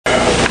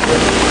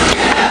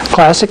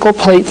Classical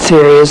plate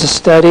theory is a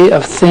study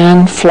of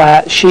thin,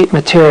 flat sheet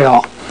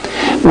material.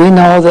 We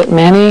know that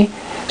many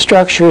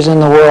structures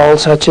in the world,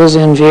 such as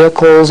in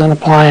vehicles and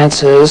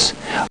appliances,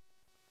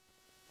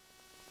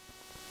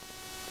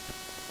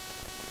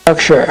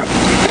 structure.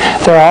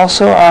 There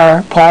also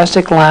are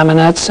plastic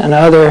laminates and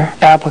other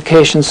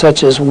applications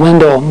such as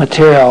window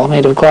material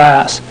made of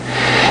glass.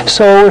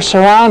 So we're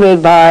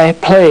surrounded by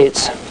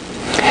plates.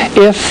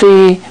 If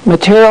the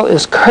material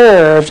is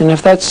curved, and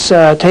if that's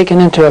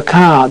taken into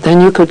account, then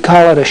you could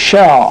call it a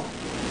shell.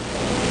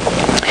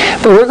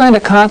 But we're going to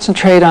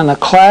concentrate on the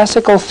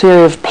classical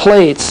theory of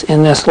plates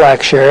in this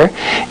lecture,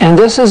 and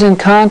this is in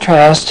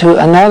contrast to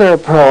another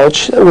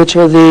approach, which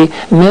are the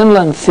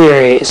Mindlin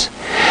theories.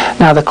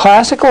 Now, the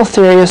classical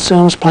theory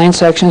assumes plane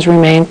sections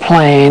remain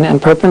plane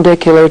and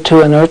perpendicular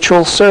to a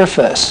neutral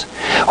surface,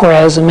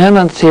 whereas the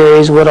Mindlin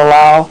theories would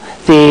allow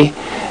the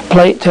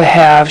plate to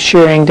have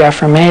shearing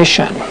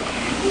deformation.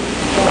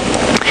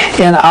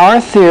 In our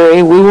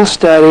theory, we will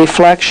study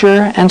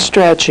flexure and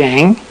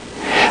stretching,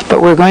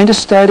 but we're going to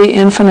study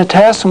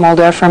infinitesimal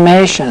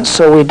deformations,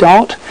 so we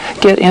don't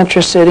get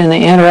interested in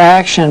the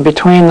interaction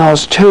between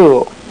those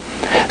two.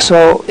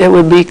 So it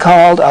would be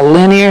called a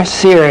linear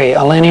theory,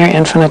 a linear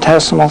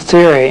infinitesimal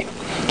theory.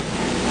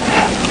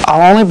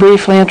 I'll only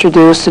briefly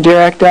introduce the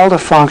Dirac delta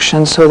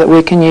function so that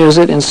we can use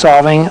it in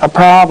solving a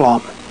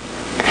problem.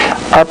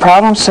 Our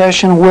problem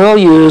session will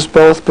use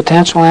both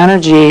potential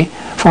energy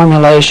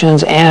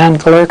formulations and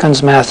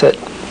Galerkin's method.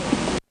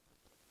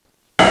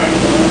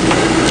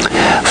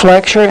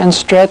 Flexure and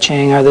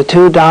stretching are the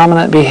two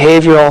dominant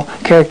behavioral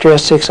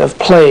characteristics of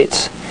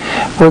plates.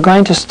 We're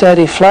going to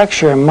study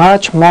flexure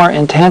much more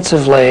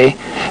intensively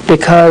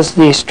because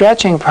the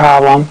stretching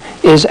problem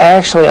is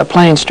actually a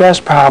plane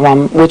stress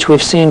problem, which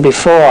we've seen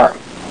before.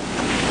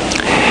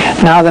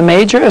 Now, the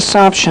major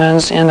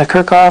assumptions in the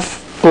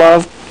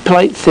Kirchhoff-Love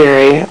plate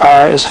theory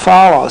are as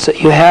follows: that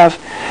you have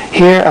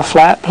here a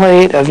flat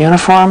plate of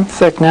uniform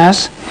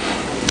thickness.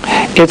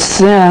 It's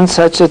thin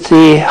such that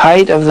the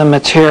height of the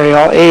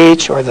material,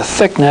 h, or the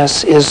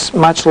thickness, is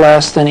much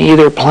less than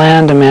either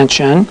plan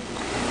dimension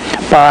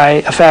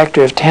by a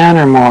factor of 10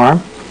 or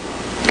more.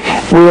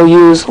 We'll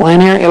use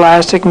linear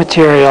elastic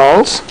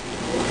materials,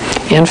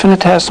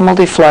 infinitesimal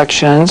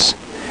deflections,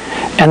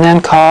 and then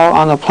call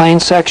on the plane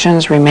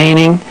sections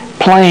remaining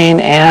plane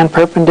and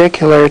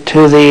perpendicular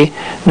to the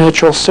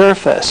neutral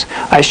surface.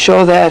 I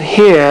show that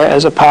here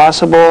as a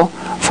possible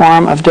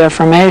form of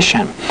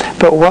deformation.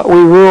 But what we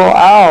rule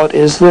out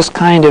is this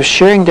kind of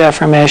shearing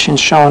deformation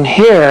shown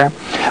here,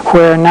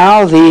 where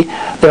now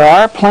there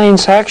are plane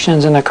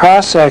sections in the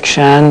cross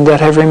section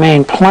that have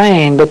remained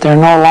plane, but they're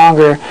no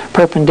longer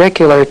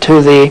perpendicular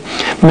to the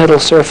middle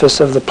surface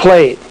of the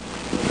plate.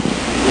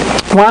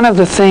 One of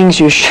the things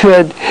you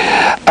should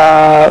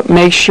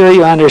make sure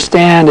you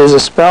understand is the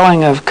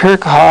spelling of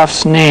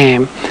Kirchhoff's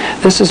name.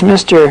 This is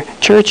Mr.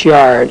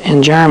 Churchyard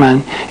in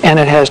German, and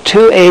it has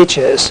two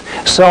H's.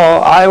 So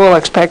I will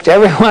expect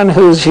everyone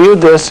who's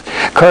viewed this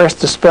course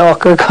to spell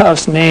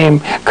Kirchhoff's name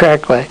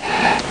correctly.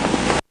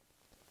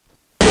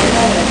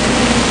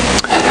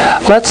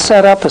 Let's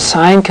set up a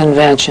sign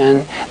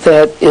convention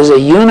that is a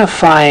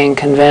unifying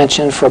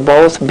convention for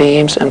both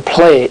beams and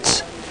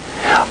plates.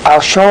 I'll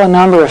show a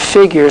number of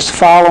figures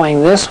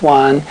following this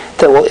one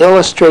that will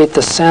illustrate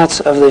the sense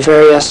of the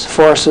various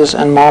forces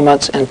and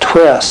moments and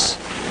twists.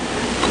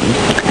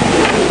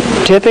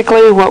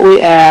 Typically, what we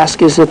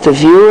ask is that the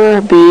viewer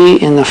be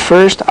in the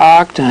first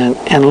octant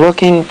and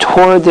looking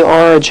toward the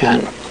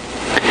origin.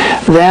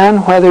 Then,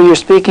 whether you're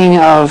speaking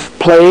of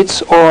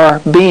plates or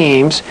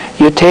beams,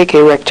 you take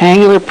a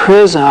rectangular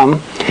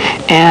prism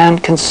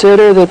and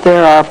consider that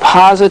there are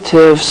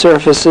positive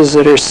surfaces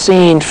that are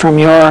seen from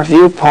your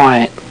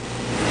viewpoint.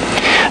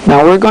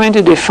 Now we're going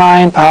to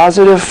define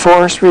positive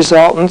force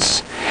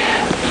resultants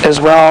as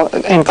well,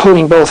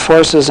 including both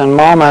forces and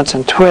moments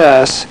and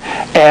twists,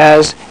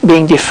 as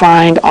being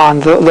defined on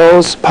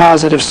those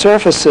positive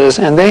surfaces,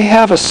 and they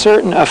have a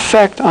certain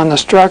effect on the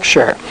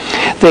structure.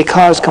 They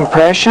cause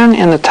compression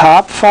in the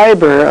top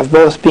fiber of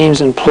both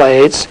beams and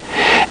plates,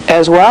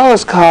 as well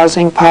as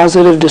causing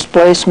positive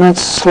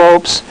displacements,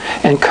 slopes,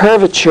 and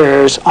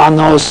curvatures on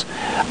those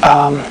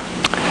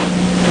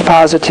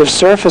positive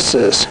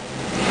surfaces.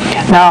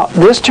 Now,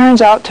 this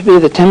turns out to be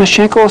the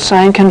Timoshenko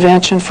sign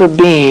convention for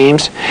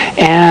beams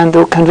and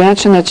the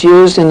convention that's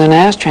used in the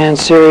Nastran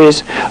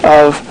series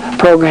of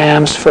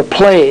programs for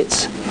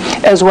plates,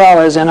 as well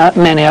as in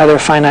many other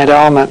finite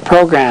element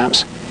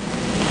programs.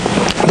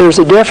 There's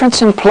a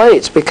difference in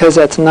plates because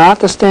that's not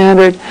the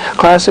standard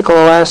classical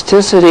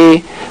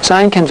elasticity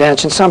sign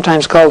convention,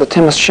 sometimes called the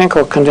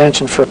Timoshenko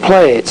convention for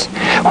plates,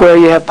 where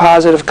you have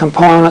positive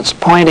components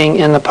pointing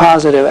in the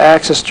positive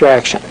axis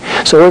direction.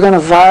 So we're going to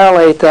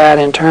violate that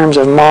in terms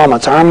of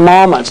moments. Our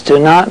moments do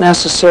not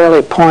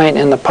necessarily point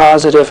in the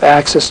positive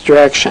axis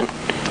direction.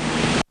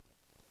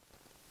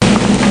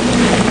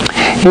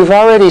 You've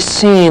already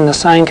seen the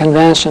sign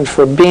convention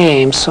for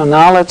beams, so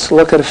now let's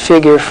look at a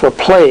figure for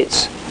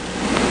plates.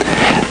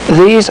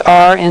 These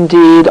are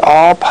indeed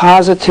all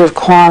positive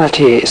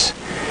quantities.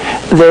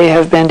 they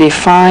have been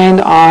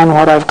defined on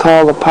what I've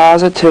called the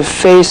positive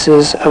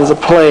faces of the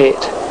plate.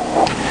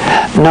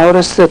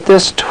 Notice that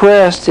this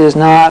twist is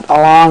not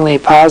along the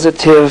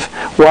positive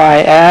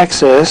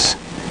y-axis,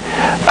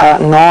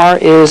 nor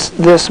is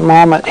this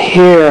moment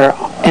here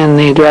in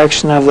the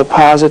direction of the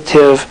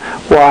positive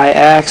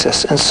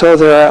y-axis. And so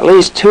there are at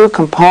least two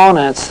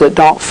components that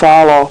don't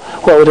follow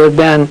what would have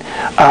been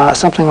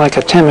something like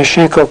a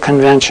Timoshenko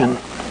convention.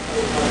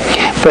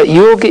 But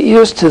you'll get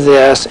used to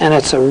this, and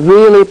it's a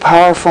really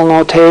powerful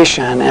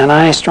notation, and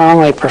I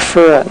strongly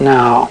prefer it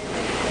now.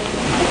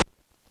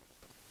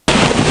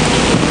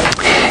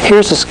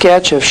 Here's a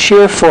sketch of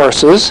shear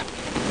forces.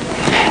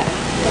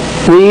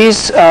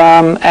 These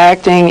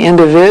acting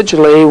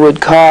individually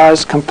would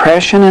cause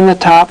compression in the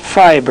top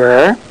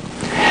fiber,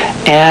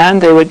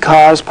 and they would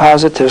cause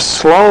positive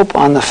slope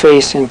on the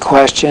face in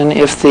question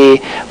if the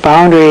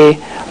boundary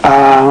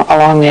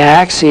along the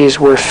axes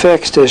were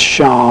fixed as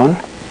shown.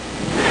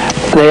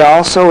 They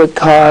also would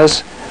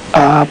cause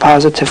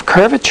positive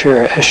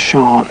curvature as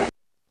shown.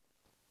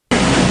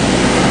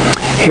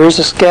 Here's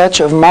a sketch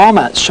of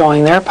moments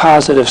showing their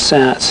positive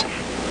sense.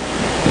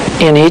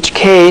 In each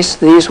case,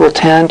 these will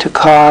tend to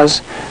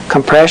cause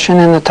compression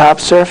in the top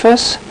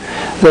surface.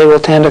 They will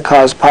tend to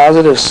cause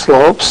positive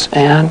slopes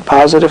and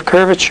positive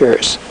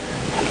curvatures.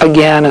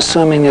 Again,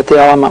 assuming that the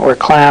element were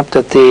clamped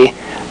at the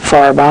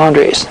far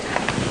boundaries.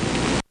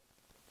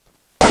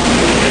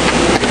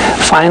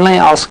 Finally,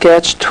 I'll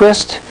sketch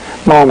twist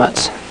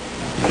moments.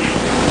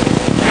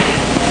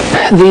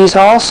 These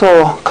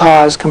also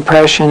cause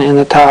compression in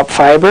the top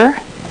fiber.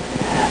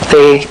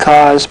 They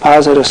cause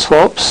positive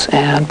slopes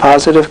and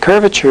positive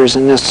curvatures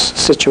in this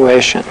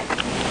situation.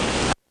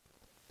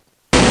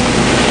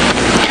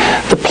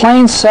 The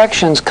plane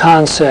sections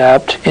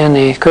concept in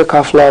the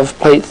Kirchhoff-Love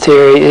plate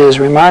theory is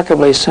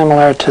remarkably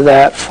similar to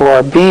that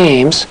for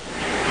beams.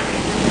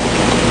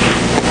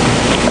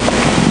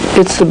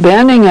 It's the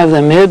bending of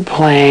the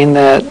midplane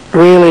that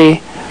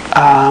really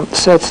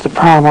sets the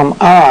problem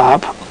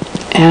up,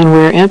 and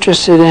we're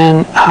interested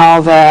in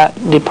how that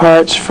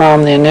departs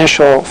from the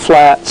initial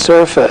flat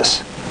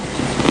surface.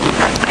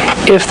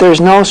 If there's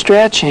no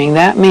stretching,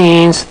 that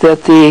means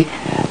that the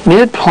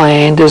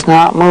midplane does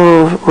not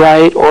move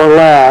right or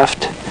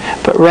left,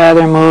 but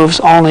rather moves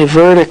only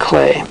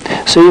vertically.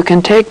 So you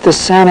can take the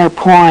center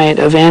point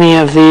of any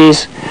of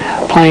these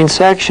plane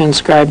sections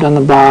scribed on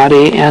the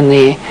body, and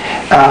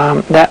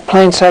that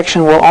plane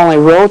section will only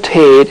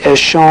rotate as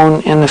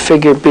shown in the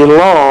figure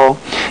below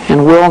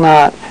and will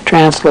not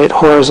translate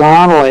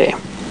horizontally.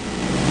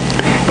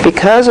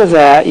 Because of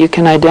that, you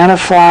can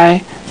identify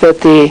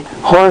that the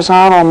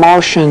horizontal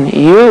motion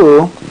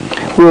u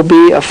will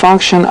be a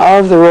function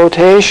of the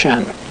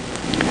rotation.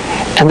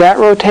 And that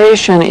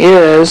rotation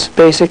is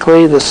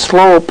basically the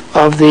slope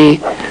of the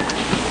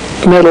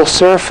middle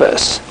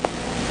surface.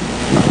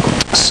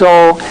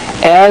 So,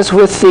 as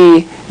with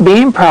the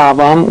beam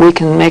problem, we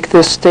can make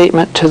this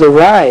statement to the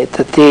right,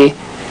 that the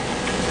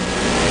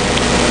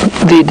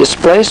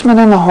displacement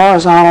in the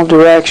horizontal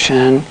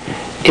direction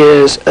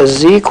is a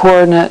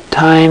z-coordinate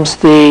times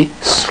the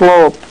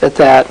slope at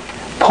that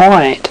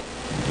point.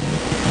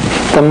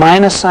 The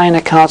minus sign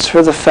accounts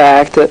for the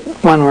fact that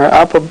when we're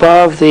up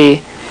above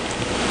the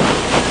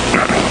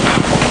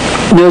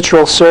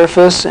neutral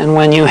surface and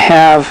when you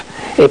have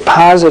a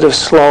positive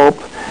slope,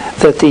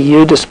 that the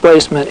u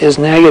displacement is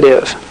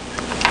negative.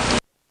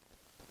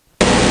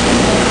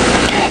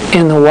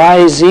 In the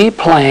YZ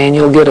plane,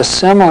 you'll get a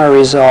similar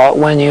result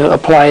when you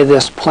apply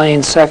this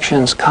plane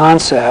sections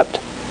concept.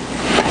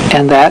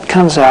 And that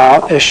comes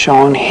out as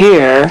shown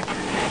here,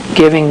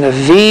 giving the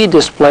v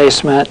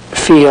displacement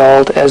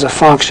field as a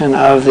function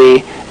of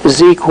the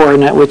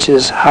z-coordinate, which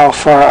is how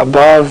far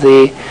above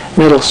the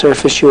middle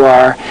surface you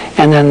are,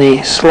 and then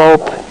the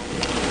slope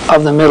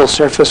of the middle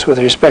surface with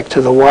respect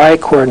to the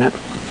y-coordinate.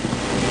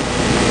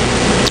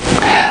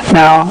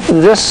 Now,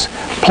 this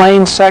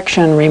plane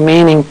section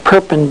remaining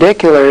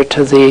perpendicular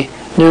to the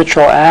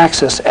neutral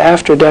axis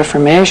after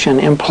deformation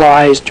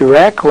implies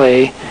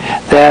directly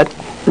that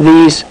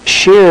these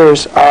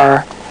shears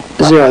are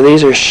zero.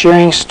 These are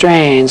shearing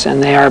strains,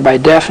 and they are by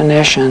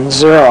definition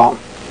zero.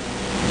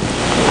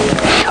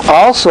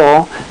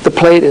 Also, the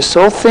plate is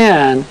so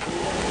thin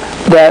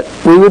that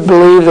we would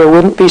believe there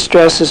wouldn't be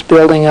stresses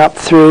building up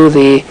through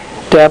the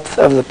depth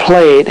of the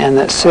plate, and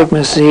that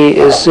sigma z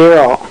is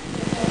zero.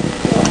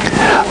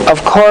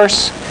 Of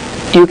course,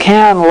 you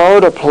can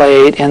load a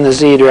plate in the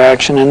z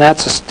direction, and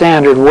that's a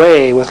standard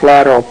way with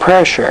lateral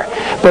pressure.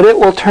 But it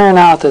will turn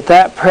out that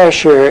that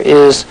pressure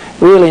is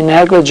really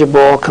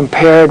negligible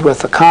compared with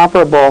the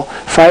comparable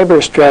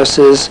fiber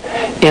stresses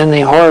in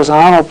the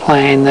horizontal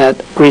plane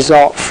that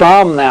result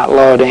from that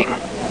loading.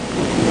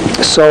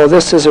 So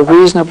this is a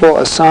reasonable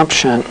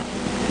assumption.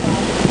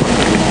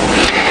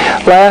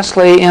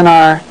 Lastly, in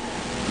our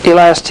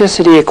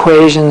elasticity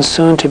equations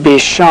soon to be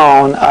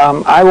shown,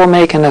 I will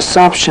make an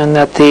assumption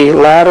that the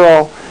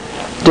lateral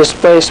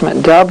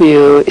displacement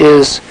W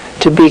is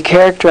to be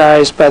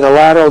characterized by the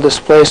lateral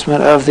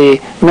displacement of the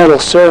middle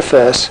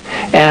surface,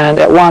 and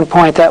at one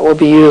point that will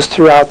be used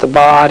throughout the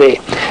body,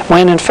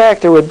 when in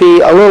fact there would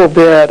be a little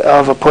bit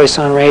of a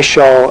Poisson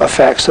ratio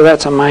effect, so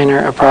that's a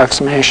minor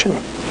approximation.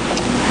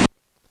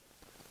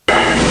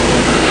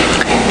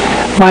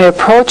 My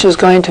approach is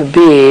going to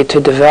be to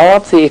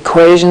develop the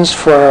equations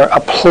for a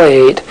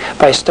plate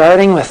by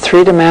starting with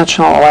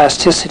three-dimensional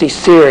elasticity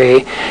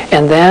theory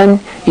and then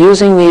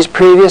using these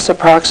previous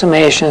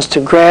approximations to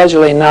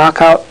gradually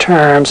knock out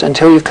terms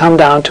until you come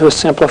down to a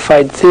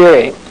simplified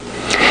theory.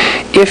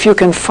 If you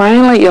can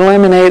finally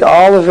eliminate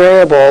all the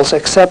variables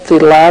except the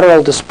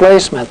lateral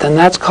displacement, then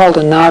that's called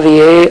a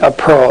Navier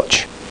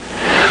approach.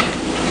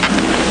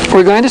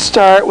 We're going to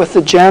start with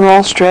the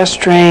general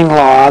stress-strain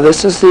law.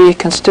 This is the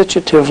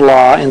constitutive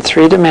law in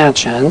 3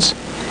 dimensions.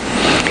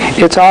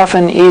 It's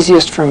often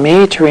easiest for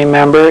me to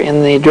remember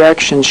in the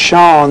directions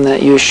shown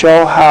that you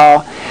show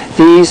how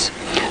these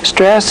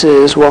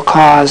stresses will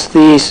cause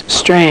these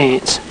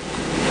strains.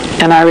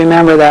 And I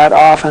remember that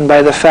often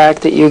by the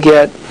fact that you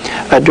get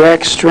a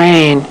direct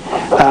strain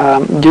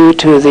due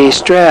to the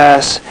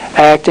stress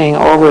acting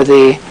over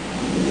the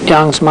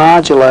Young's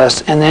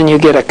modulus, and then you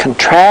get a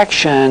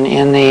contraction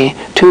in the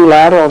 2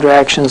 lateral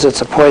directions.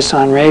 It's a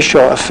Poisson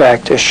ratio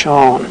effect as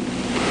shown.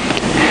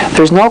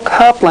 There's no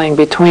coupling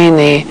between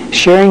the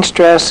shearing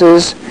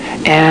stresses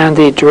and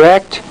the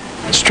direct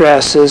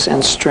stresses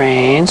and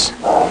strains,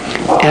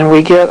 and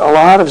we get a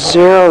lot of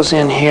zeros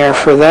in here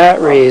for that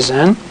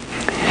reason.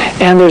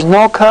 And there's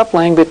no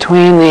coupling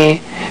between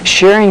the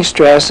shearing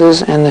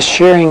stresses and the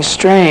shearing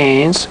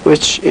strains,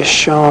 which is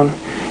shown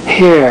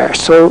here.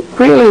 So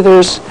really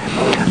there's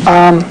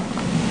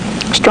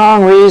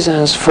strong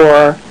reasons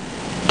for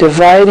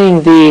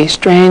dividing the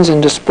strains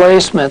and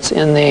displacements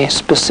in the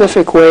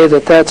specific way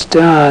that that's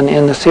done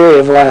in the theory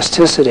of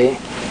elasticity.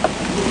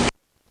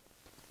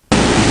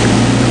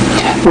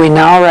 We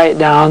now write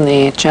down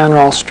the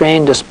general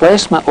strain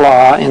displacement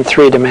law in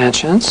 3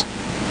 dimensions.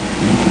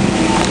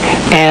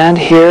 And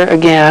here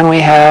again we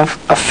have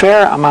a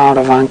fair amount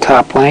of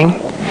uncoupling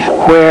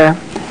where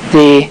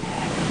the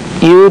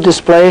U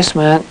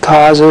displacement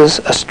causes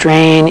a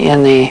strain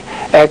in the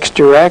x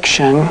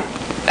direction,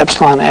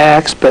 epsilon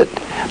x, but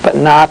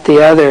not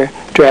the other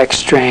direct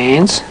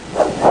strains,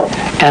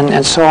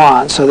 and so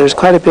on. So there's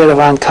quite a bit of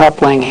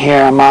uncoupling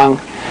here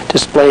among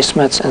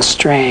displacements and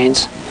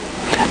strains.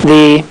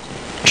 The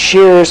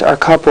shears are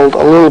coupled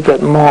a little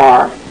bit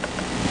more.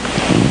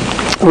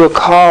 We'll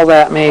call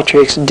that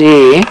matrix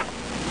D.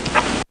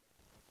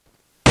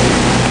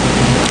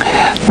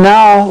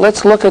 Now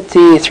let's look at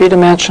the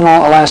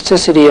 3-dimensional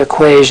elasticity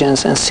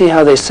equations and see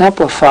how they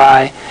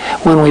simplify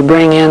when we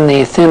bring in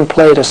the thin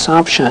plate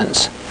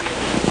assumptions.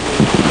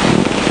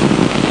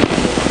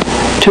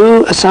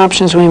 2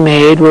 assumptions we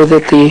made were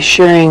that the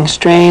shearing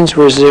strains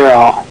were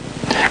 0.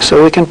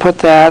 So we can put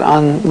that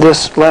on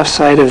this left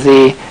side of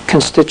the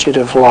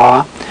constitutive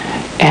law.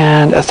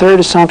 And a 3rd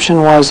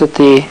assumption was that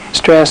the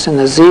stress in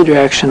the z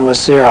direction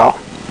was 0.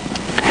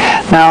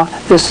 Now,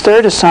 this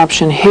 3rd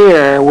assumption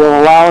here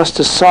will allow us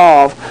to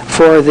solve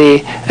for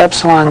the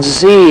epsilon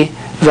z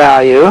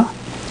value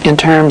in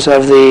terms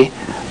of the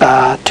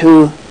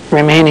 2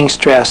 remaining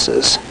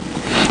stresses.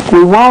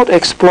 We won't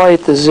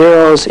exploit the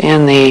zeros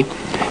in the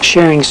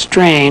shearing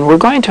strain. We're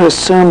going to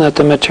assume that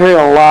the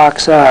material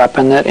locks up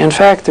and that in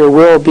fact there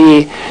will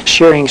be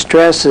shearing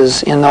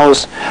stresses in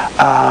those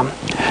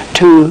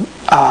 2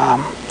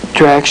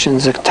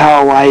 directions, the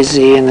tau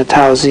yz and the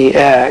tau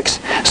zx.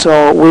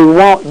 So we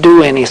won't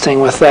do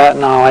anything with that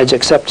knowledge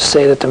except to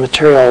say that the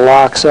material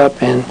locks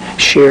up in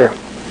shear.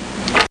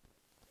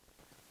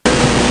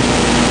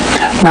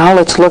 Now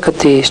let's look at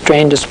the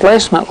strain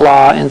displacement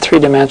law in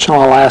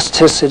 3-dimensional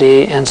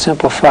elasticity and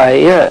simplify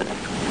it.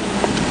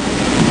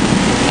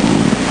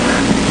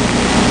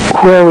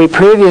 Where we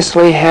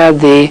previously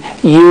had the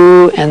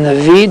U and the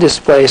V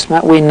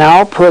displacement, we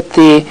now put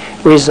the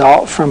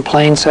result from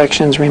plane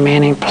sections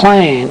remaining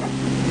plane.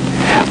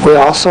 We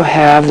also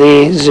have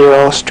the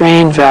 0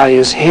 strain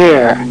values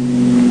here.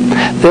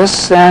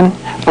 This then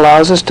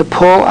allows us to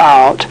pull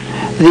out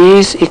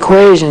these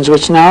equations,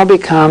 which now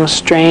become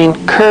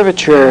strain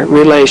curvature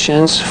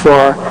relations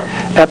for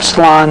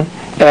epsilon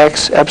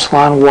x,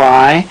 epsilon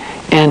y,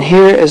 and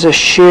here is a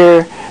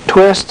shear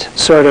twist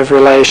sort of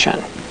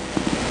relation.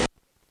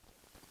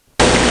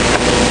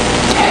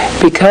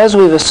 Because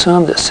we've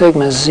assumed that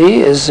sigma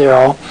z is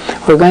 0,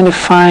 we're going to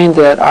find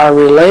that our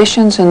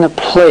relations in the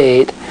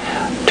plate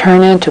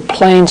turn into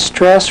plane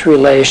stress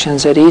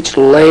relations at each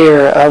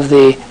layer of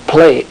the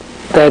plate,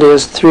 that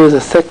is, through the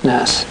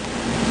thickness.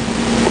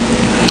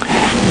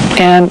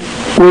 And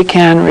we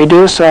can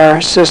reduce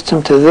our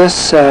system to this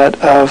set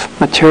of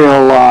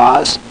material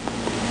laws.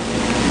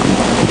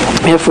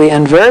 If we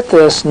invert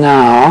this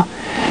now,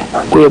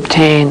 we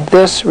obtain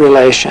this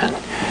relation.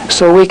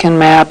 So we can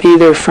map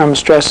either from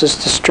stresses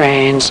to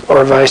strains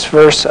or vice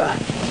versa.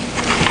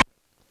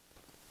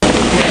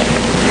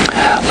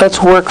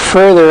 Let's work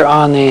further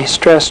on the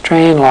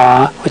stress-strain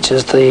law, which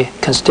is the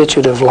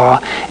constitutive law,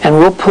 and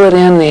we'll put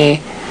in the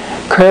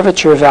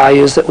curvature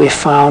values that we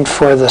found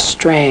for the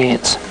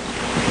strains.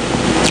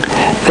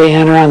 They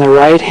enter on the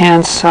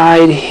right-hand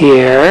side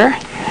here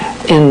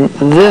in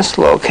this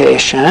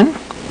location.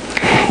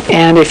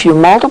 And if you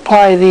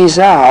multiply these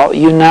out,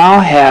 you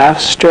now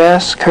have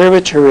stress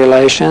curvature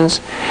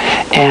relations,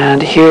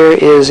 and here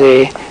is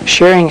a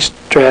shearing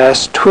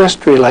stress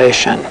twist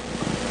relation.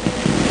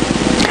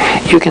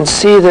 You can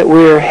see that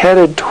we're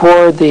headed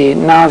toward the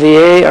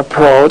Navier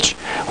approach,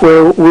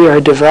 where we are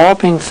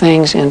developing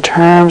things in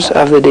terms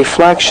of the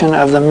deflection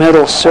of the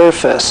middle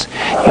surface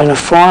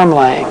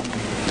uniformly.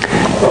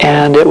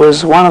 And it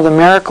was one of the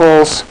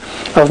miracles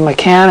of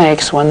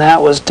mechanics when that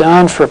was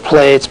done for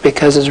plates,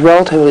 because it's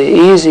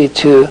relatively easy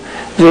to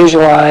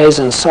visualize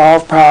and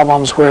solve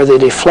problems where the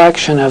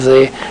deflection of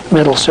the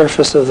middle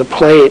surface of the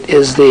plate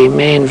is the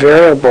main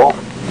variable.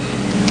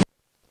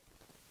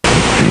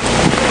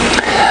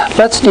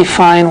 Let's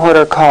define what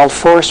are called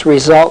force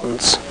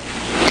resultants.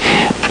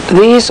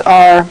 These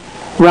are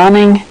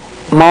running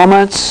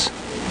moments,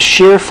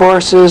 shear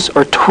forces,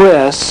 or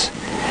twists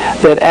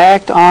that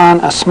act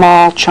on a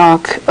small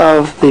chunk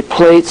of the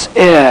plate's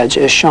edge,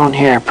 as shown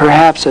here,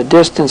 perhaps a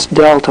distance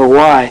delta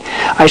y.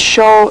 I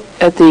show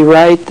at the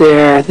right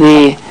there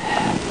the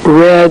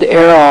red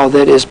arrow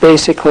that is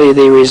basically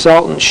the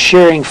resultant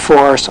shearing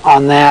force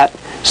on that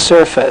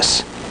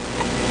surface.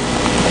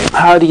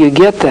 How do you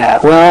get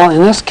that? Well,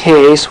 in this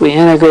case, we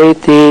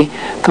integrate the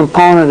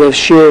component of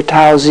shear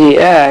tau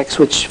zx,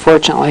 which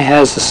fortunately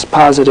has this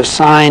positive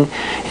sign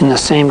in the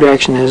same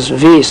direction as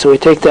v. So we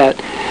take that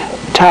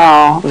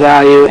tau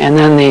value, and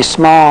then the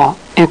small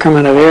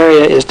increment of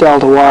area is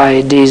delta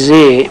y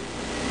dz.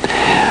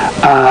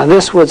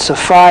 This would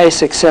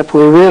suffice, except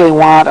we really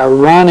want a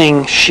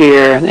running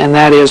shear, and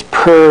that is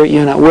per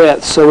unit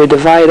width. So we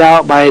divide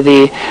out by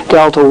the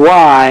delta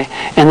y,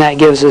 and that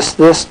gives us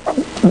this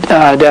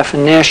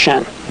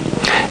definition.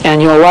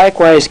 And you'll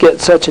likewise get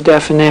such a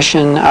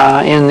definition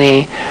in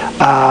the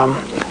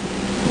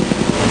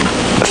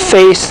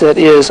face that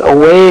is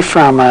away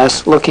from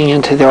us, looking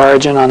into the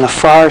origin on the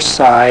far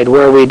side,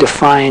 where we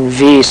define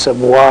v sub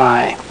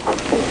y.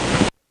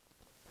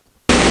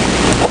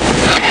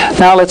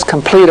 Now let's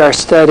complete our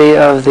study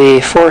of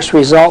the force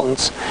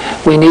resultants.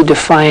 We need to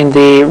find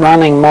the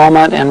running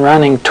moment and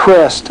running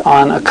twist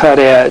on a cut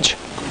edge.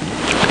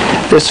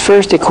 This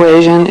first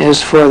equation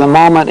is for the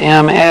moment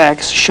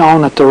mx,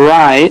 shown at the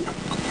right.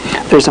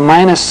 There's a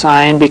minus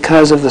sign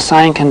because of the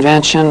sign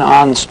convention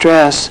on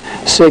stress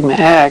sigma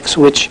x,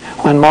 which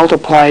when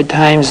multiplied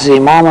times the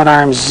moment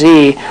arm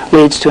z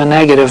leads to a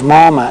negative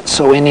moment.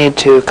 So we need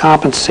to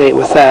compensate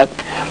with that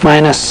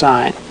minus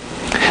sign.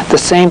 The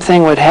same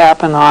thing would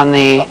happen on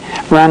the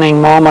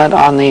running moment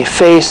on the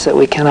face that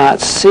we cannot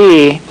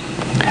see,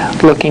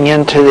 looking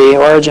into the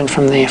origin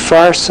from the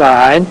far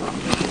side.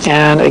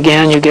 And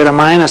again, you get a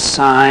minus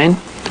sign.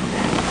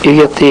 You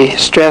get the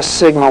stress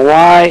sigma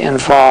y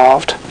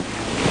involved.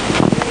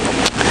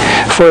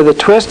 For the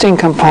twisting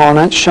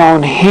component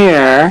shown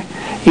here,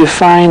 you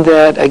find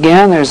that,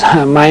 again, there's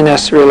a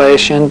minus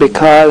relation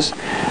because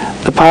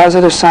the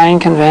positive sign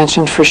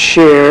convention for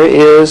shear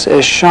is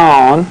as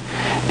shown,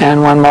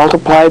 and when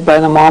multiplied by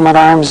the moment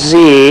arm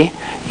z,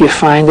 you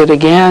find that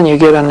again you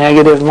get a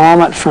negative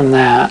moment from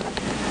that.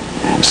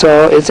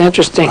 So it's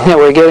interesting that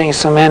we're getting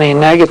so many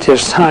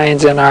negative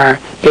signs in our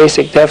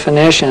basic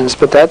definitions,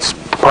 but that's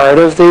part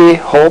of the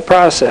whole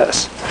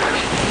process.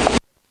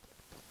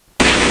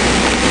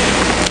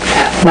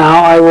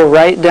 Now I will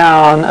write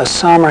down a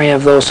summary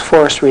of those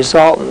force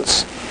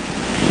resultants.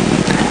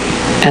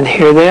 And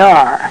here they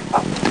are.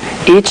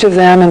 Each of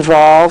them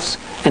involves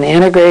an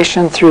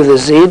integration through the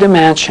z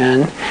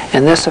dimension,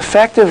 and this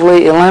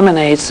effectively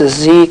eliminates the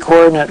z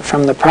coordinate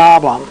from the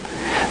problem.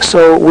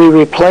 So we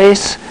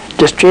replace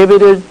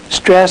distributed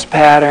stress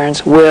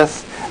patterns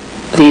with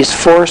these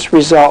force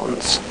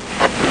resultants.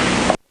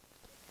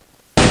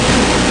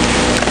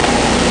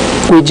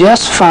 We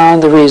just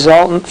found the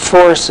resultant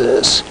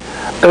forces.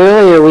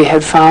 Earlier we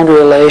had found a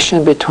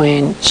relation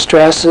between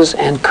stresses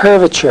and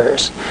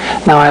curvatures.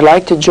 Now I'd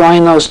like to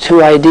join those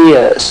two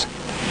ideas.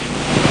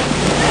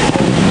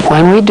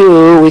 When we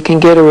do, we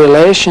can get a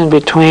relation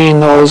between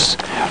those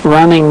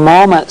running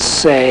moments,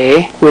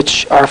 say,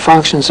 which are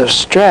functions of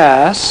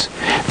stress.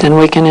 Then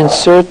we can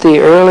insert the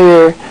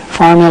earlier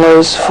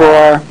formulas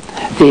for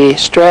the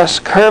stress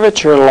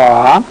curvature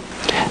law.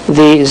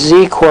 The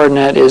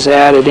z-coordinate is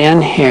added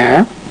in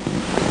here.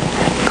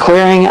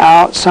 Clearing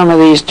out some of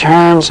these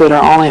terms that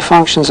are only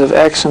functions of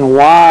x and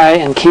y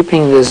and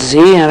keeping the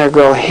z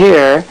integral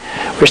here,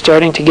 we're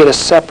starting to get a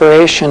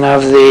separation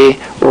of the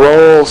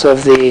roles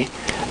of the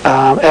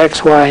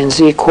x, y, and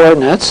z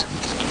coordinates.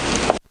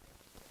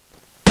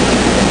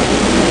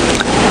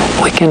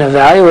 We can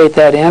evaluate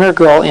that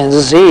integral in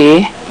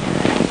z,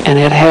 and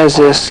it has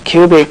this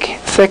cubic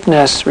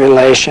thickness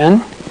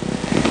relation.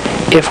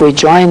 If we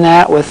join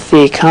that with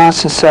the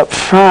constants up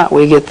front,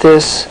 we get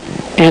this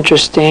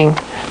interesting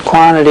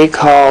quantity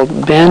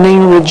called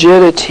bending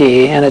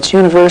rigidity, and it's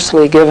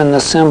universally given the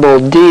symbol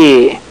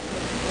d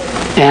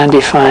and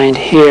defined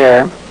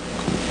here.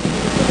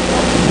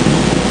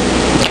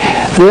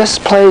 This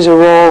plays a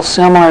role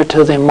similar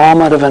to the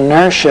moment of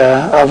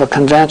inertia of a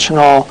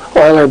conventional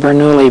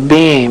Euler-Bernoulli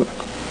beam.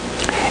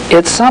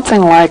 It's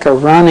something like a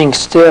running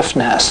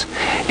stiffness,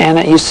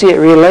 and you see it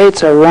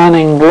relates a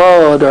running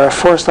load or a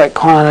force-like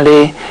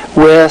quantity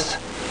with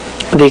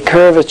the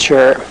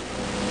curvature.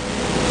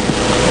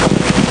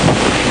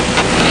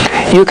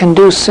 You can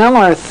do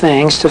similar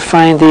things to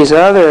find these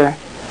other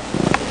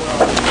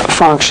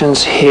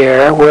functions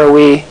here, where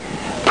we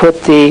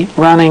put the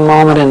running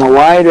moment in the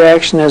y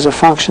direction as a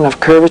function of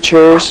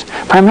curvatures,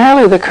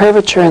 primarily the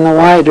curvature in the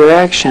y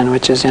direction,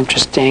 which is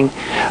interesting,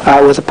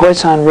 with the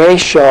Poisson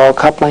ratio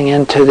coupling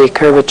into the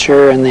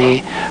curvature in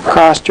the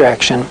cross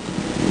direction.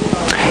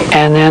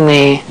 And then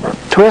the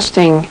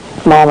twisting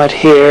moment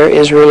here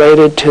is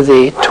related to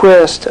the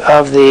twist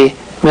of the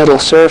middle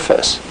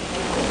surface.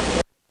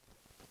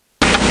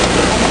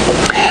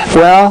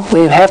 Well,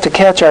 we have to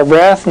catch our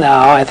breath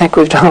now. I think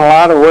we've done a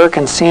lot of work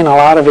and seen a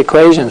lot of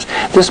equations.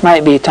 This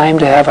might be time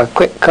to have a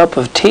quick cup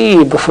of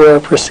tea before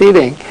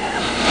proceeding.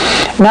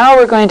 Now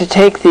we're going to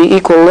take the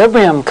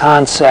equilibrium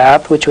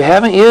concept, which we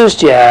haven't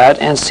used yet,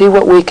 and see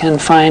what we can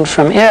find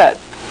from it.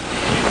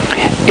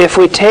 If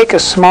we take a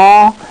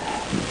small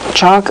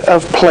chunk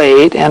of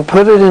plate and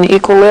put it in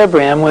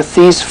equilibrium with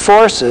these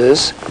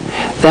forces,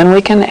 then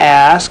we can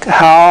ask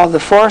how the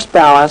force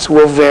balance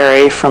will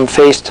vary from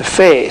face to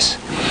face.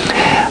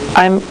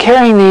 I'm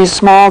carrying these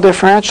small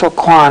differential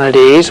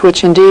quantities,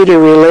 which indeed are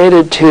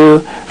related to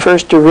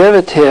first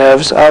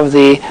derivatives of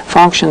the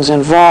functions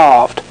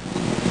involved.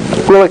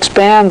 We'll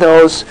expand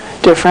those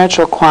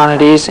differential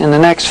quantities in the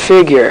next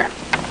figure.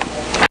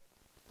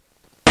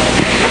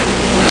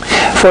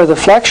 For the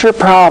flexure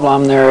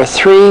problem, there are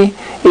three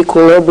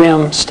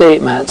equilibrium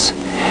statements.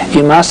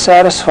 You must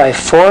satisfy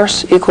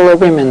force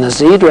equilibrium in the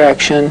z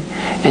direction,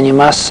 and you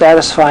must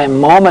satisfy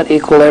moment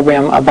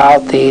equilibrium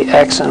about the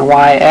x and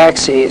y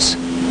axes.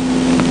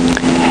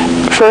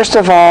 First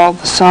of all,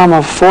 the sum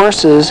of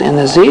forces in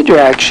the z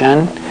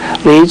direction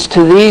leads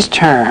to these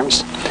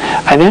terms.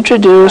 I've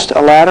introduced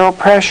a lateral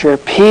pressure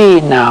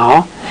P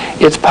now.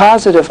 It's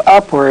positive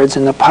upwards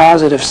in the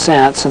positive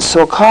sense, and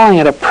so calling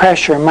it a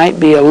pressure might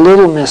be a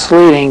little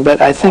misleading, but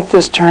I think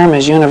this term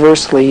is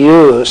universally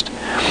used.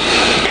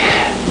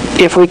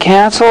 If we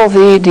cancel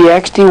the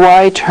dx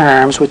dy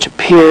terms, which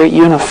appear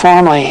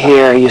uniformly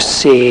here, you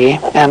see,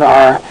 and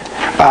are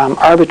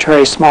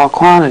arbitrary small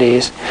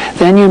quantities,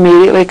 then you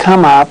immediately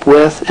come up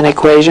with an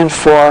equation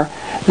for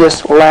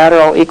this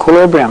lateral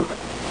equilibrium.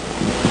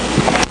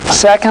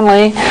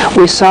 Secondly,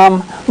 we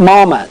sum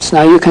moments.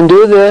 Now you can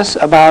do this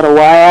about a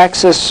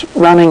y-axis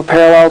running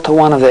parallel to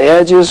one of the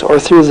edges or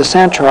through the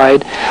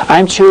centroid.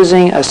 I'm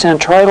choosing a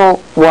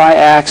centroidal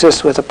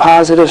y-axis with a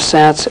positive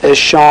sense as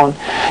shown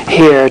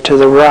here to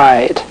the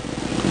right.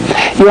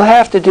 You'll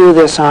have to do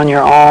this on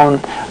your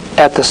own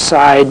at the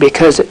side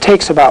because it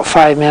takes about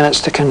 5 minutes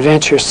to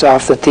convince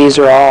yourself that these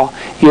are all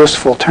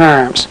useful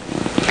terms.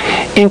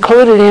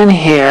 Included in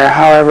here,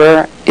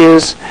 however,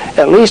 is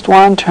at least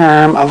one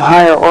term of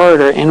higher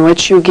order in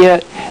which you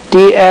get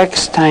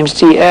dx times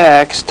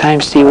dx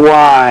times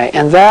dy,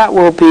 and that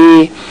will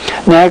be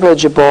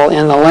negligible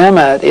in the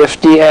limit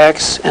if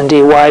dx and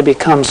dy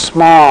become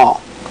small.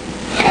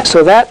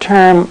 So that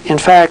term, in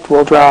fact,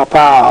 will drop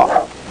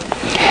out.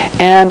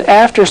 And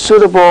after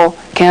suitable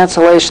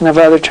cancellation of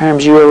other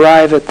terms, you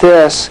arrive at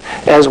this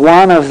as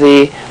one of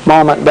the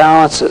moment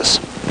balances.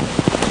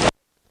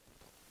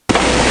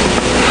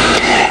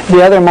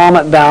 The other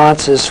moment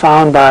balance is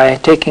found by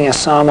taking a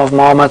sum of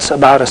moments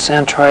about a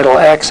centroidal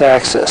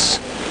x-axis,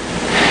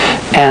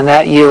 and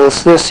that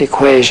yields this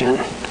equation.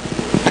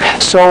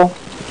 So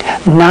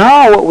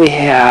now what we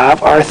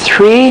have are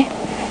three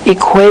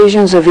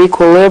equations of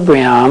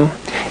equilibrium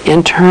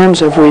in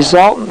terms of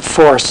resultant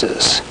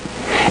forces,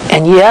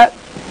 and yet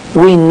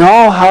we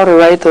know how to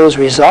write those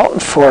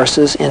resultant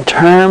forces in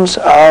terms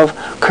of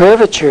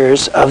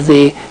curvatures of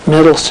the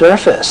middle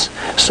surface.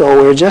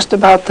 So we're just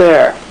about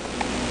there.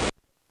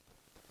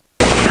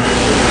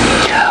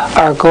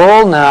 Our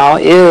goal now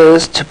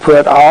is to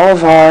put all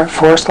of our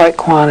force-like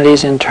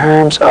quantities in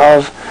terms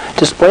of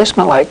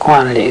displacement-like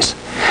quantities.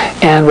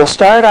 And we'll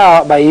start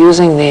out by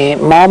using the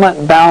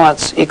moment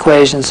balance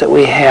equations that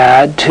we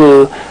had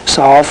to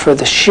solve for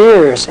the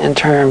shears in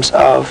terms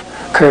of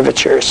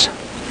curvatures.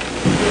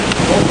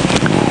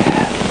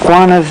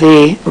 One of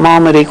the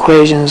moment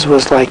equations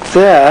was like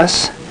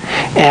this,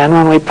 and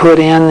when we put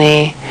in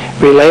the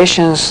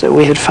relations that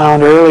we had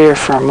found earlier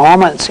for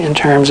moments in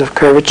terms of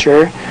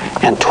curvature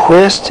and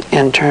twist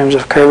in terms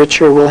of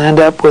curvature, we'll end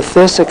up with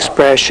this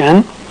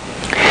expression.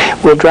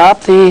 We'll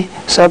drop the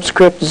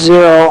subscript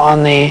 0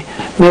 on the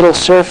middle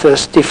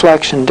surface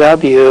deflection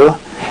W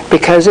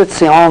because it's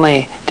the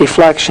only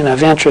deflection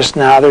of interest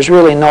now. There's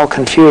really no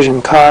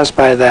confusion caused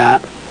by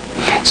that.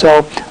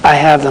 So I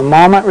have the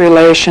moment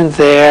relation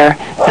there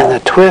and the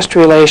twist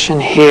relation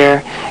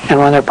here, and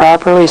when they're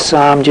properly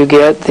summed, you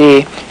get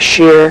the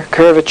shear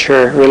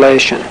curvature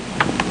relation.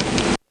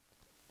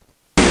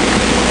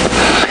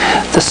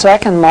 The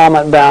second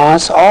moment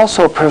balance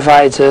also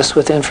provides us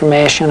with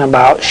information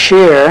about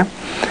shear.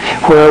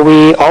 where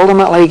we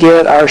ultimately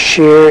get our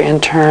shear in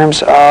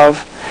terms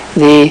of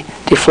the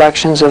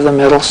deflections of the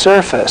middle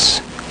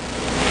surface.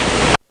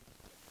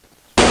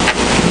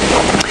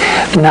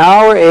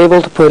 Now we're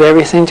able to put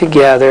everything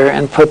together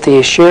and put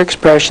the shear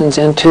expressions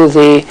into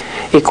the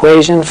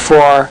equation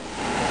for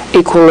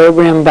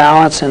equilibrium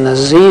balance in the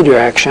z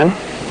direction.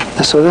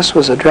 So this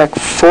was a direct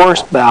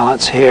force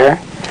balance here.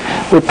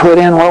 We put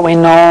in what we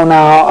know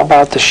now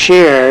about the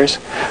shears,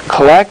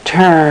 collect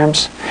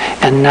terms,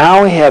 and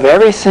now we have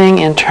everything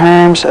in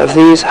terms of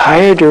these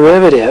higher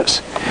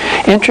derivatives.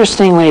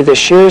 Interestingly, the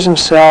shears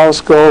themselves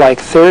go like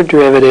third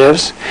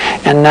derivatives,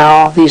 and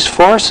now these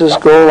forces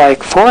go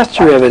like fourth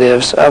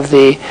derivatives of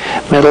the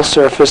middle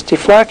surface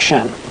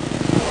deflection.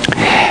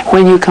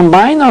 When you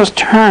combine those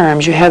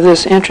terms, you have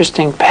this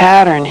interesting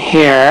pattern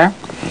here.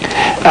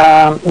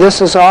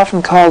 This is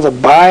often called the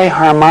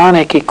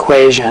biharmonic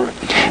equation,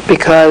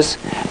 because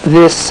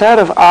this set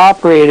of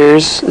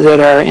operators that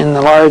are in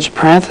the large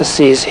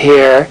parentheses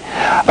here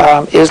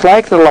is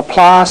like the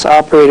Laplace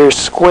operator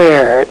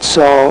squared.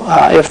 So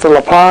if the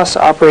Laplace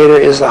operator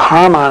is the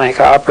harmonic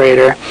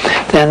operator,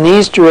 then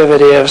these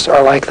derivatives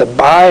are like the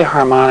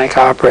biharmonic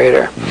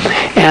operator.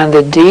 And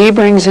the d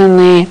brings in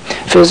the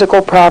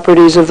physical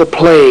properties of the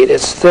plate,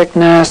 its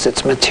thickness,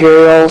 its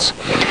materials.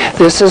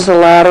 This is the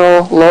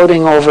lateral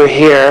loading over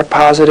here,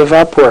 positive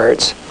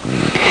upwards.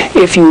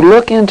 If you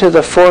look into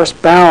the force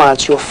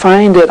balance, you'll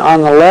find it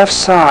on the left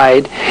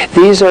side.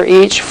 These are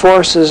each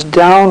forces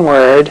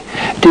downward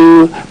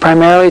due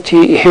primarily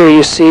to, here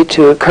you see,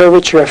 to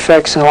curvature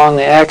effects along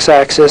the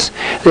x-axis.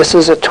 This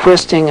is a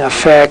twisting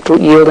effect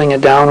yielding a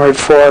downward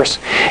force,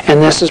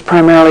 and this is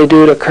primarily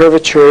due to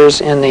curvatures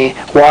in the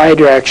y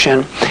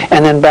direction,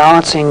 and then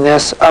balancing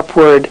this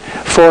upward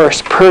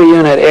force per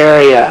unit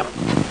area.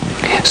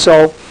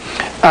 So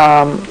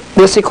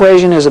this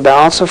equation is a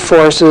balance of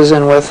forces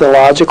and with the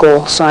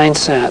logical sign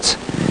sense.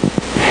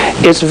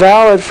 It's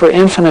valid for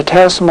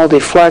infinitesimal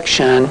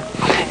deflection,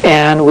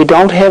 and we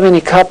don't have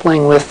any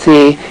coupling with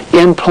the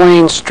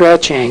in-plane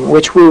stretching,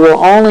 which we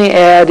will only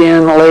add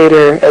in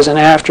later as an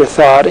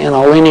afterthought in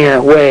a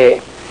linear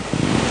way.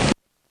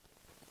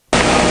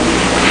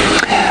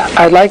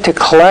 I'd like to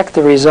collect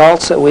the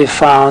results that we've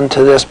found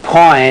to this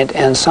point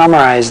and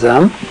summarize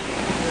them.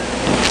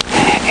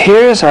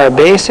 Here's our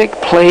basic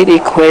plate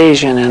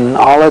equation in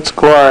all its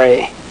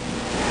glory.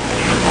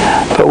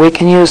 But we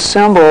can use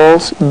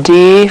symbols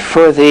d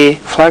for the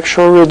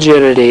flexural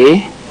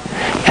rigidity,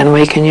 and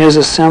we can use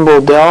a symbol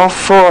del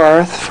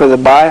fourth for the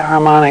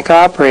biharmonic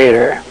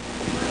operator.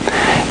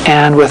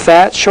 And with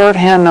that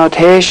shorthand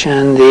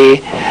notation,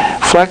 the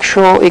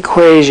flexural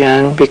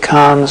equation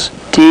becomes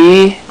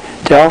d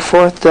del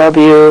fourth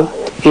w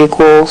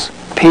equals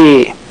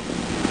p.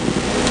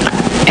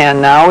 And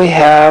now we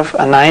have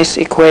a nice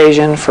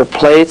equation for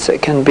plates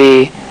that can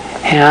be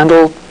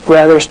handled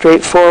rather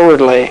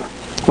straightforwardly.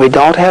 We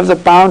don't have the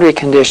boundary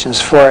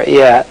conditions for it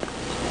yet.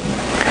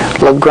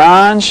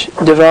 Lagrange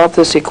developed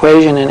this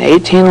equation in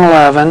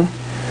 1811,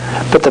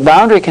 but the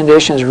boundary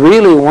conditions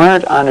really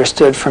weren't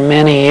understood for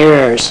many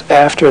years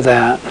after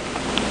that.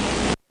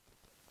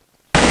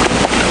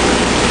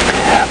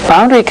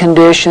 Boundary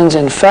conditions,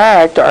 in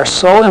fact, are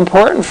so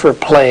important for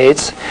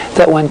plates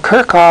that when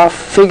Kirchhoff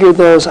figured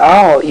those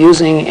out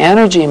using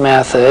energy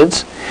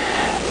methods,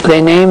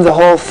 they named the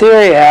whole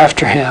theory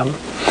after him.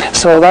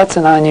 So that's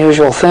an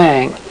unusual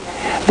thing.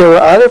 There were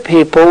other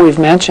people. We've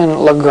mentioned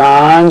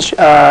Lagrange.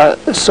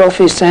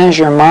 Sophie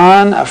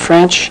Saint-Germain, a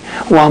French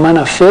woman,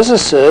 a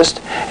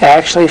physicist,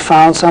 actually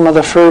found some of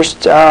the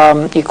first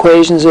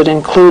equations that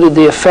included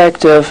the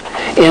effect of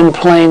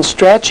in-plane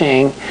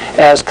stretching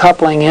as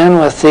coupling in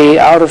with the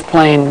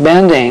out-of-plane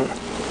bending.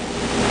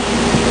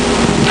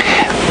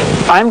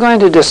 I'm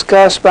going to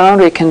discuss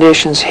boundary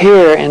conditions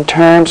here in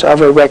terms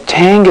of a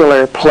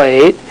rectangular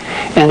plate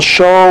and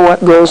show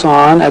what goes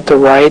on at the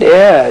right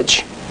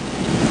edge.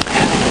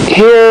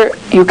 Here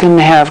you can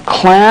have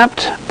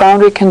clamped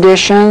boundary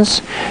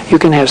conditions, you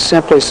can have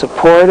simply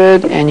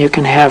supported, and you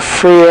can have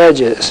free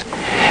edges.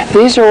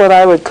 These are what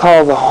I would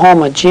call the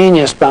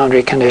homogeneous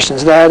boundary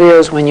conditions. That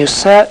is, when you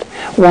set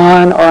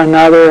one or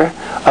another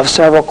of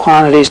several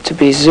quantities to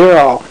be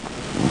zero.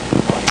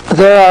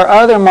 There are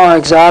other more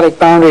exotic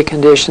boundary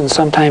conditions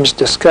sometimes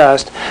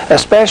discussed,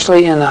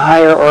 especially in the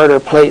higher order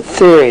plate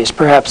theories,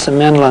 perhaps the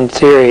Mindlin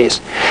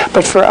theories.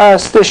 But for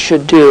us, this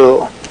should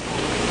do.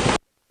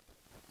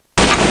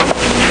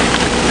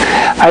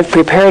 I've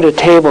prepared a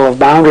table of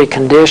boundary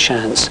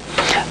conditions.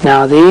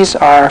 Now these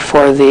are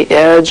for the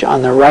edge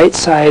on the right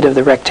side of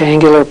the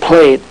rectangular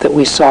plate that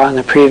we saw in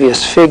the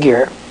previous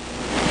figure.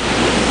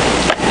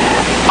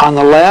 On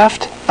the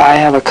left, I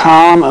have a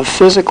column of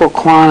physical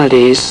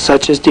quantities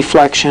such as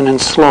deflection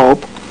and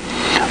slope.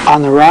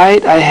 On the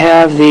right, I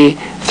have the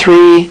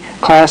three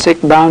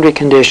classic boundary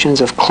conditions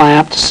of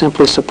clamped,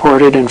 simply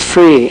supported, and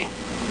free.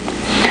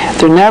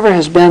 There never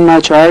has been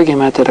much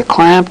argument that a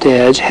clamped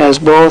edge has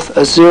both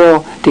a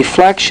zero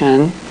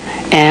deflection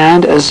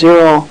and a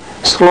zero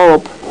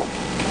slope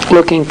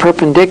looking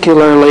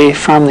perpendicularly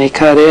from the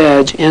cut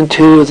edge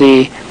into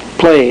the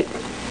plate.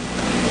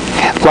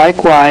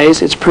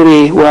 Likewise, it's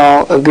pretty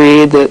well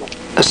agreed that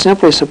a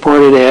simply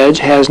supported edge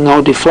has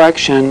no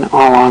deflection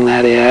along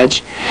that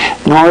edge,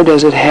 nor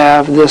does it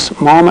have this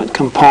moment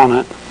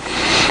component.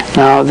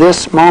 Now,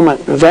 this moment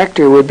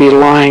vector would be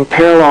lying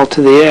parallel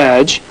to the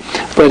edge,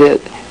 but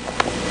it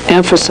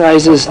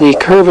emphasizes the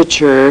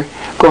curvature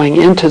going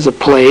into the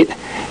plate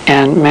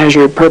and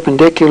measured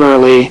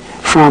perpendicularly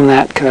from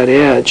that cut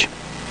edge.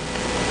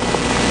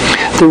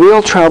 The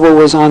real trouble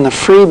was on the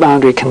free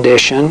boundary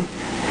condition.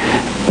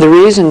 The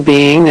reason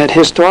being that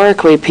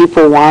historically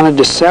people wanted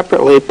to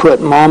separately put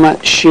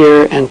moment,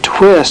 shear, and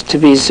twist to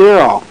be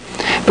 0.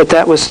 But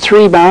that was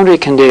 3 boundary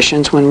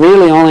conditions when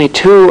really only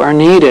 2 are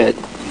needed.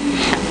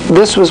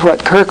 This was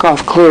what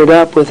Kirchhoff cleared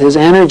up with his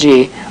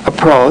energy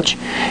approach.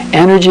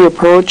 Energy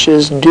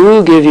approaches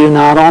do give you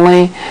not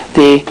only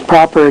the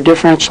proper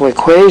differential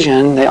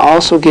equation, they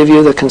also give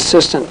you the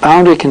consistent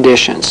boundary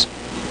conditions.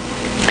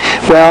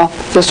 Well,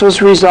 this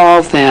was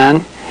resolved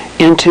then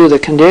into the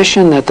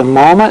condition that the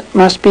moment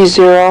must be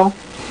 0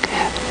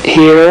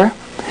 here,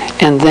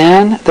 and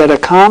then that a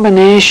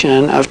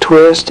combination of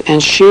twist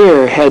and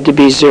shear had to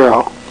be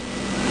 0.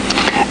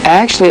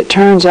 Actually, it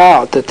turns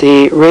out that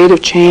the rate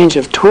of change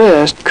of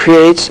twist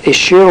creates a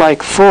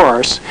shear-like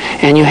force,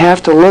 and you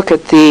have to look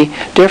at the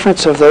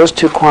difference of those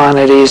two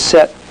quantities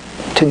set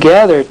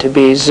together to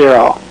be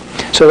 0.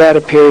 So that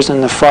appears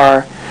in the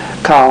far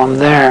column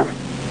there.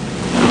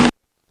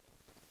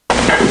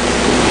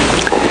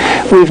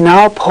 We've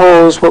now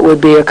posed what would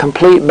be a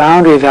complete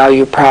boundary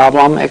value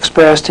problem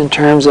expressed in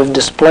terms of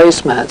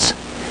displacements.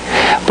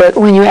 But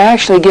when you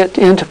actually get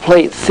into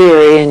plate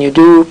theory and you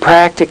do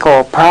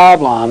practical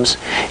problems,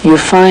 you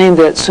find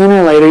that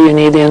sooner or later you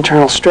need the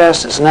internal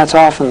stresses, and that's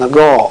often the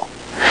goal.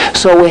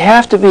 So we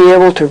have to be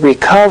able to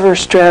recover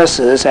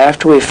stresses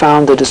after we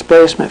found the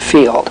displacement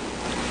field.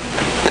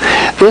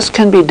 This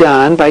can be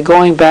done by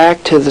going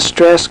back to the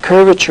stress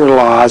curvature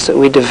laws that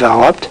we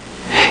developed,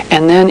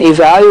 and then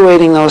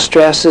evaluating those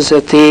stresses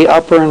at the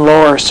upper and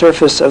lower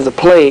surface of the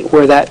plate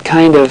where that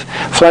kind of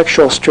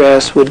flexural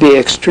stress would be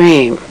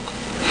extreme.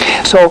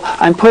 So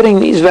I'm putting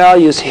these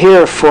values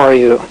here for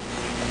you.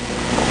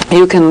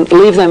 You can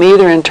leave them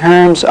either in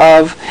terms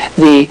of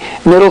the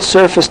middle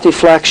surface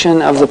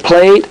deflection of the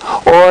plate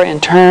or in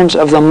terms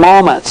of the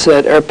moments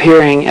that are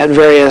appearing at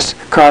various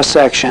cross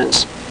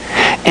sections.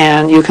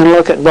 And you can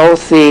look at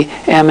both the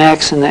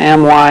mx and the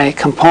my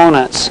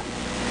components.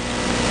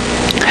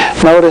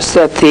 Notice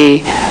that the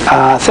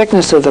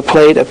thickness of the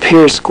plate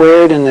appears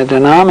squared in the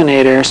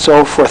denominator,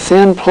 so for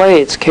thin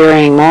plates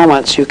carrying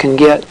moments you can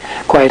get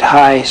quite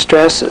high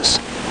stresses.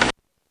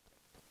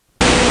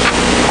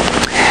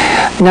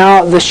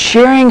 Now, the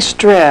shearing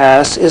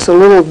stress is a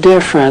little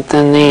different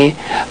than the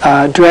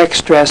direct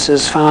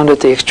stresses found at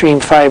the extreme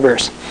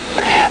fibers.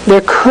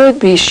 There could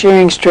be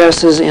shearing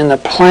stresses in the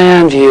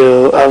plan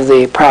view of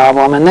the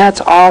problem, and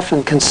that's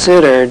often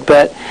considered,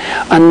 but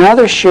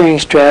another shearing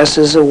stress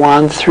is the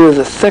one through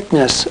the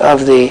thickness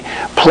of the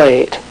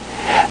plate.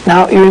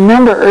 Now, you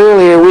remember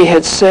earlier we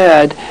had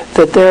said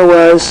that there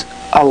was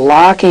a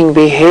locking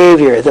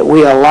behavior, that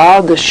we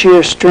allowed the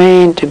shear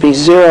strain to be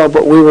 0,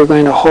 but we were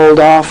going to hold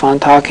off on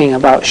talking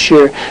about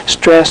shear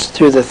stress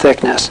through the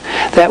thickness.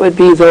 That would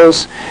be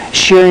those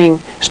shearing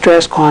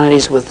stress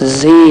quantities with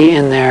Z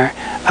in their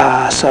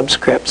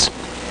subscripts.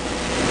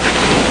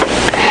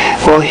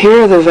 Well,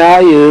 here are the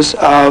values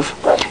of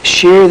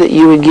shear that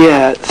you would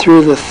get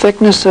through the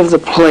thickness of the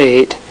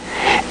plate,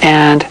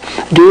 and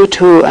due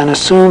to an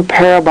assumed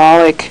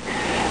parabolic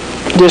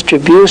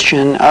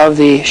distribution of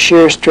the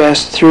shear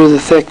stress through the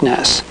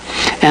thickness.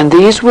 And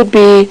these would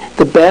be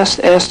the best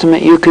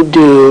estimate you could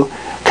do,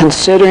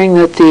 considering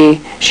that the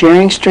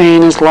shearing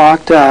strain is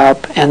locked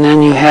up and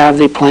then you have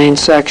the plane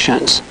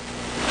sections.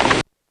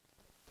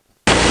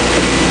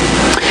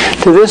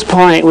 To this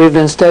point, we've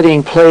been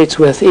studying plates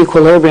with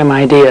equilibrium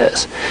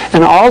ideas.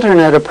 An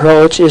alternate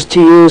approach is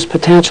to use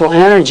potential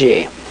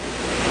energy.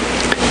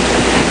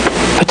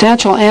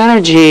 Potential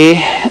energy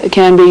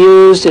can be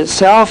used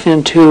itself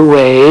in 2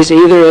 ways,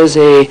 either as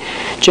a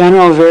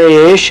general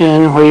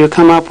variation where you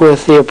come up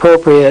with the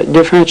appropriate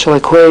differential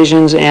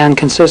equations and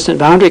consistent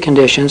boundary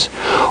conditions,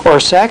 or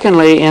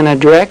secondly in a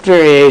direct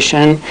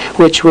variation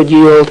which would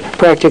yield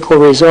practical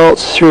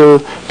results through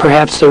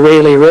perhaps the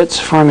Rayleigh-Ritz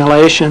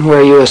formulation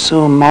where you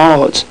assume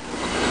modes.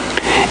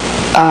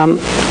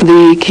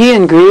 The key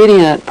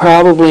ingredient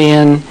probably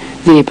in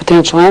the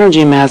potential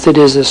energy method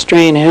is the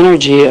strain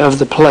energy of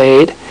the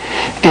plate.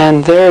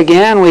 And there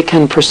again we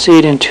can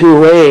proceed in 2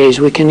 ways.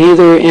 We can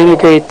either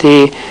integrate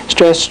the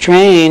stress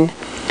strain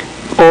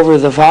over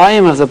the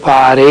volume of the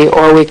body,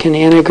 or we can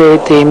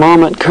integrate the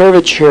moment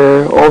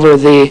curvature over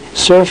the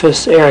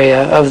surface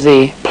area of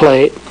the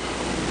plate.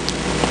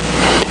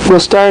 We'll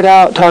start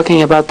out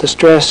talking about the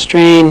stress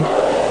strain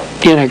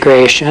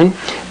integration,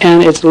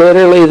 and it's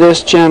literally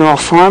this general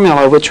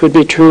formula which would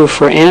be true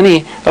for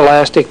any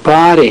elastic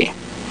body.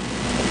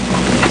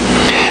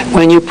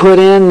 When you put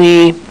in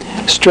the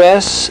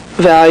stress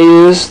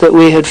values that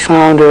we had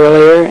found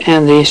earlier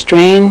and the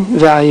strain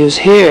values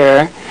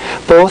here,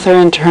 both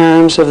are in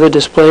terms of the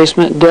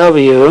displacement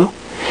W,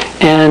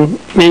 and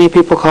many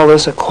people call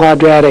this a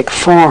quadratic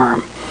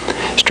form.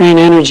 Strain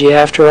energy,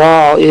 after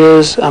all,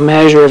 is a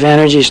measure of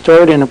energy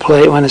stored in a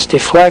plate when it's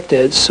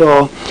deflected,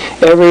 so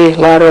every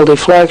lateral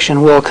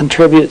deflection will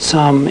contribute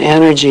some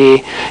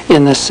energy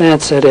in the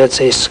sense that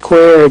it's a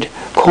squared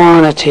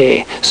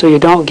quantity, so you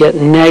don't get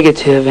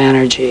negative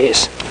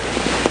energies.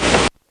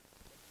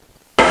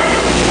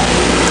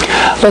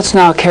 Let's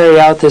now carry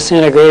out this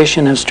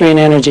integration of strain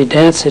energy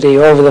density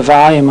over the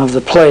volume of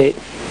the plate.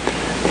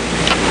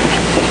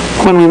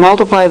 When we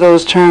multiply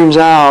those terms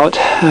out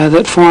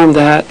that form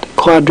that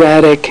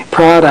quadratic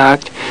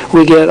product,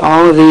 we get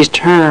all of these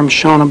terms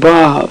shown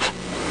above.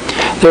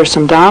 There are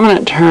some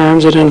dominant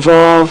terms that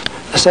involve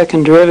the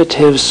second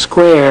derivative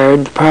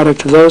squared, the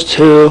product of those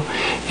two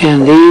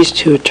and these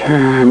two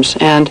terms.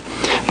 And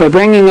by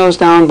bringing those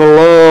down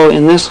below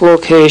in this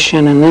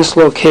location and this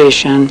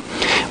location,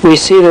 we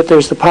see that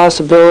there's the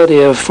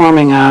possibility of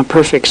forming a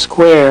perfect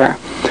square.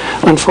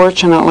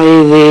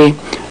 Unfortunately,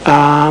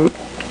 the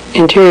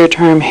interior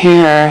term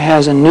here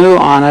has a nu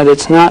on it.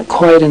 It's not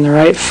quite in the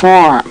right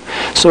form.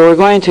 So we're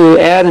going to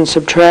add and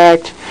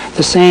subtract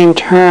the same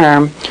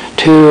term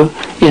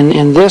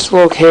in this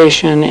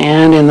location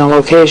and in the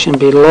location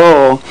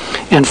below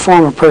and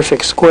form a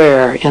perfect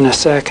square in a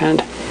second.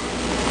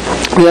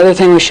 The other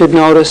thing we should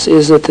notice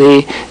is that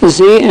the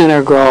z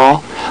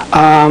integral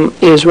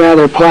is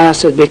rather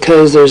placid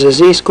because there's a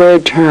z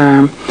squared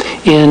term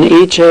in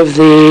each of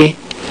the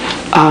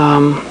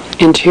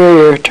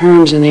interior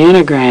terms in the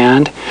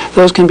integrand.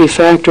 Those can be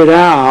factored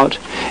out,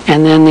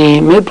 and then the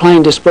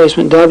midplane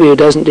displacement w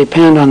doesn't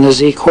depend on the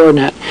z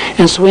coordinate.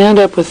 And so we end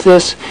up with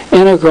this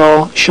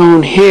integral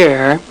shown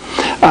here,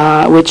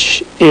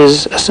 which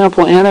is a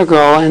simple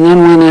integral, and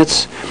then when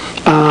it's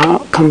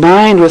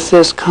combined with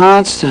this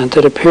constant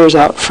that appears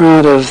out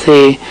front of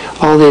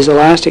all these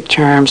elastic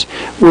terms,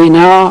 we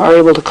now are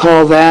able to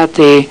call that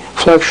the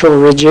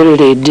flexural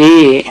rigidity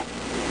d.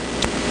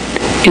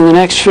 In the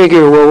next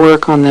figure, we'll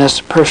work on this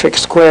perfect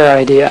square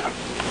idea.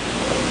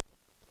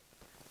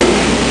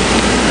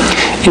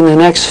 In the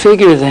next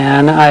figure,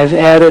 then, I've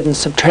added and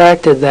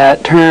subtracted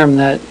that term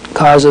that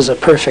causes a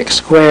perfect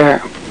square.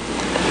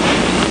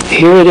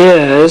 Here it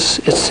is.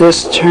 It's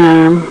this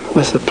term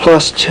with the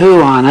plus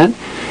 2 on it.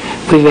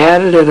 We've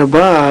added it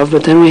above,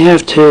 but then we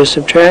have to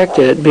subtract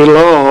it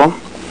below.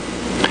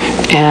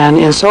 And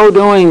in so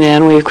doing,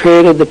 then, we've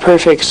created the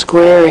perfect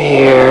square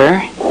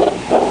here.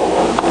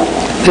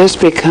 This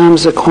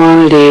becomes the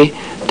quantity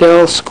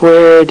del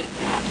squared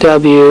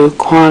w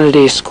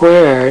quantity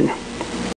squared.